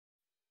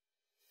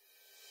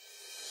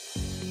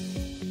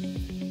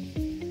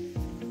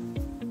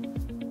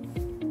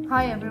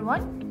Hi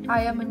everyone,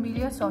 I am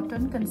Amelia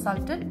Sauton,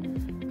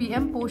 consultant,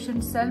 PM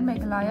Poshan Cell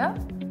Meghalaya,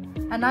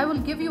 and I will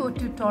give you a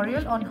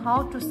tutorial on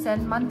how to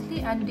send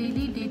monthly and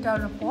daily data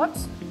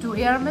reports to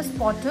ARMS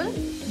portal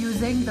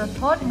using the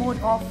third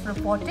mode of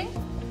reporting,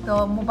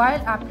 the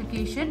mobile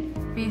application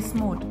base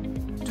mode.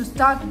 To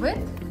start with,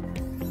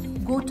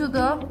 go to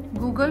the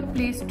Google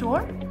Play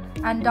Store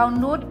and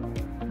download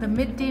the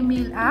Midday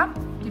Meal app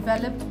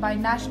developed by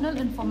National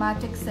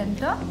Informatics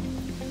Center.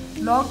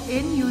 Log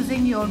in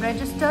using your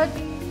registered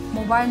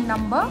mobile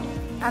number,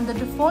 and the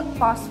default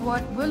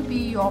password will be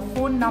your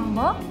phone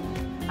number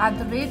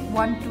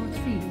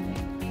 @123.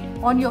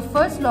 On your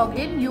first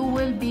login, you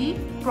will be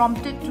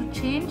prompted to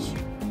change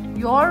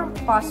your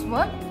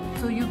password,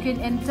 so you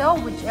can enter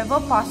whichever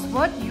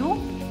password you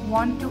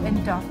want to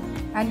enter,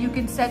 and you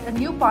can set a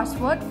new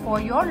password for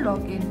your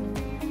login.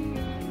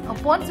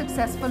 Upon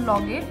successful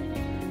login,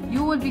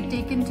 you will be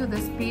taken to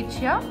this page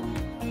here.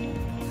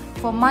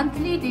 For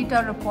monthly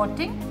data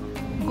reporting,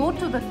 go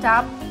to the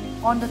tab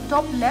on the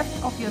top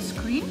left of your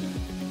screen.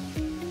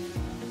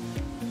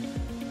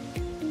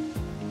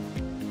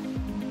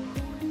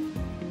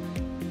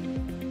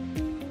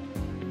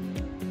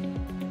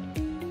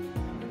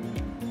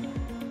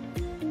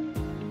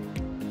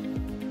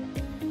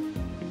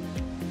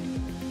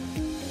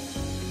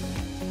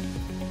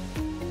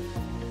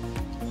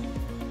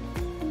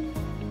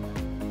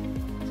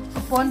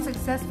 Upon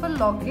successful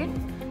login,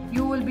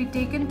 you will be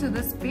taken to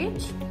this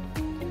page.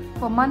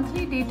 For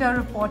monthly data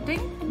reporting,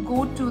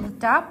 go to the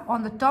tab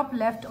on the top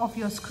left of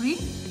your screen.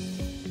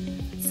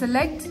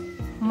 Select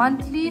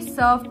monthly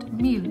served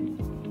meal.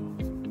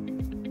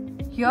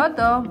 Here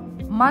the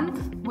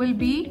month will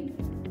be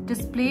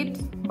displayed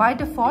by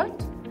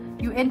default.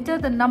 You enter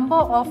the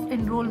number of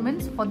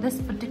enrollments for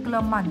this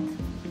particular month.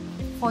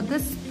 For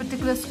this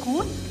particular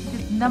school,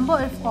 the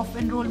number of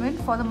enrollment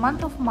for the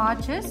month of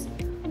March is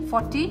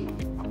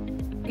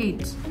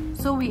 48.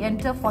 So we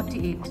enter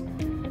 48.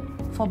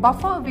 For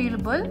buffer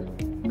available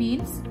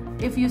means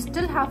if you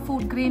still have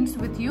food grains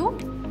with you,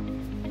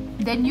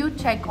 then you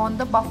check on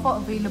the buffer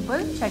available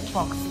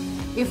checkbox.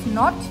 If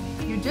not,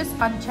 you just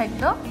uncheck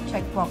the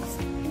checkbox.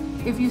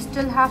 If you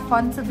still have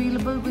funds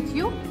available with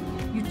you,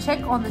 you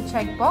check on the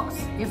checkbox.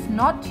 If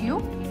not,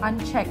 you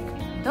uncheck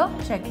the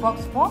checkbox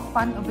for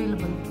fund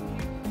available.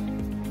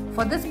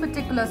 For this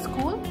particular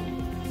school,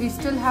 they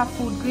still have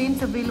food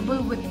grains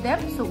available with them,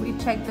 so we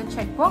check the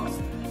checkbox.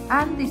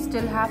 And they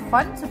still have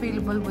funds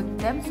available with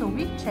them, so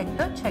we check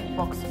the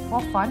checkbox for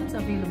funds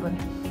available,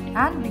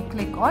 and we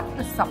click on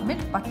the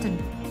submit button.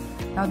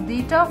 Now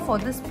data for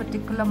this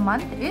particular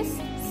month is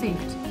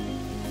saved.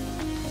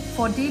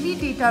 For daily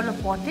data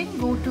reporting,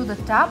 go to the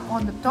tab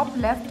on the top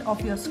left of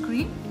your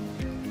screen.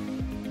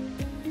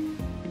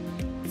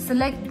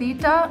 Select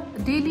data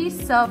daily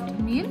served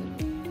meal.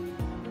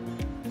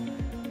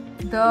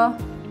 The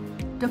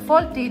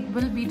default date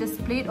will be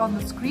displayed on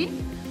the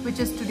screen, which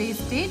is today's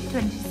date,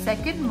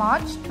 22nd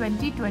March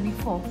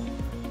 2024.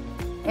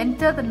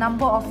 Enter the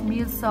number of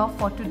meals served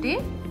for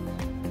today.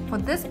 For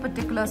this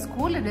particular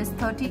school, it is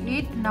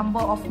 38 number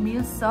of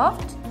meals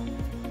served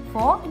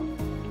for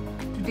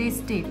today's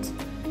date,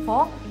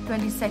 for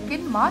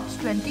 22nd March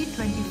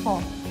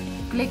 2024.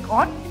 Click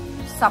on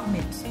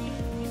submit.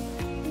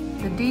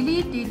 The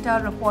daily data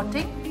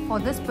reporting for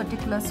this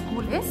particular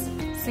school is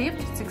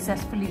saved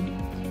successfully.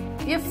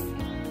 If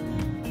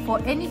for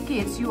any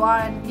case you are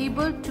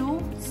unable to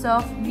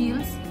serve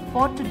meals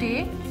for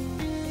today,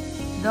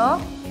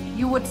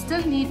 you would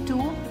still need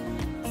to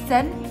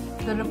send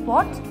the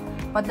report,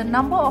 but the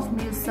number of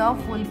meals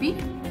served will be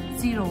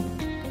 0.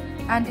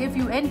 And if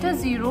you enter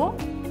 0,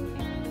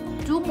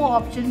 two more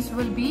options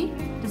will be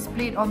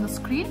displayed on the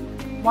screen.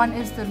 One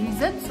is the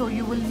reason, so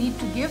you will need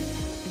to give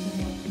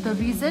the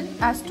reason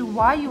as to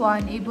why you are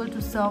unable to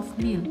serve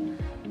meal.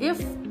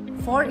 If,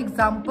 for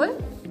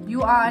example,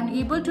 you are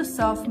unable to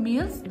serve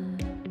meals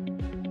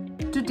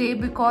today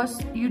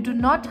because you do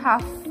not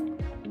have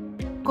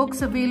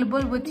cooks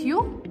available with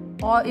you,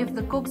 or if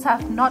the cooks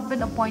have not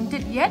been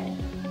appointed yet,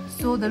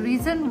 so the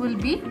reason will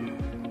be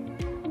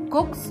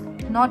cooks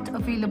not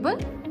available,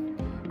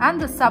 and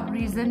the sub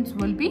reasons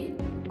will be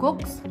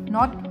cooks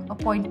not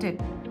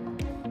appointed.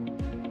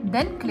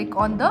 Then click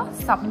on the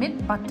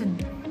submit button,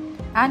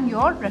 and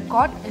your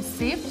record is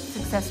saved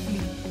successfully.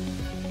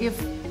 If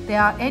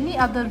there are any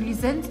other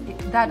reasons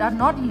that are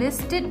not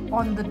listed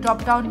on the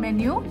drop down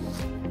menu,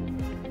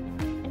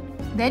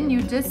 then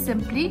you just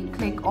simply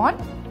click on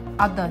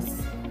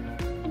others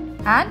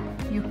and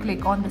you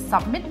click on the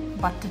submit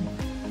button.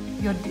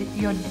 Your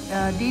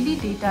daily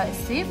data is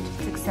saved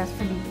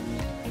successfully.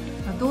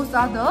 Now those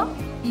are the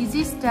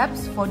easy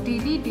steps for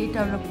daily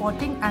data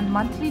reporting and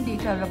monthly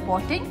data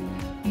reporting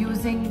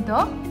using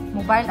the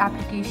mobile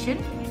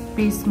application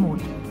base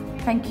mode.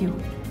 Thank you.